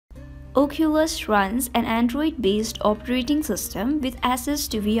Oculus runs an Android-based operating system with access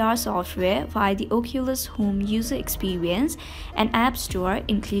to VR software via the Oculus Home user experience and App Store,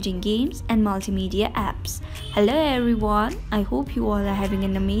 including games and multimedia apps. Hello everyone, I hope you all are having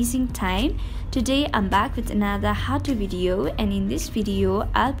an amazing time. Today I'm back with another how-to video, and in this video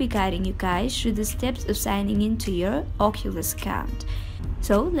I'll be guiding you guys through the steps of signing into your Oculus account.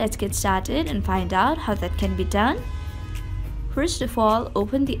 So let's get started and find out how that can be done. First of all,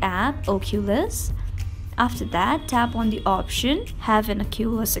 open the app Oculus. After that, tap on the option Have an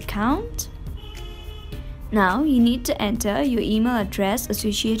Oculus account. Now you need to enter your email address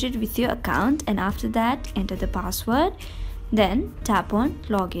associated with your account, and after that enter the password. Then tap on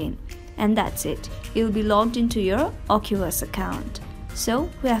Login, and that's it. You'll be logged into your Oculus account. So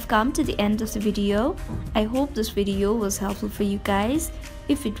we have come to the end of the video. I hope this video was helpful for you guys.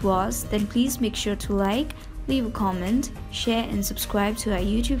 If it was, then please make sure to like, leave a comment, share and subscribe to our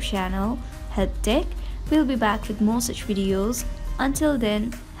YouTube channel, Help Tech. We'll be back with more such videos. Until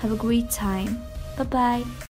then, have a great time. Bye bye.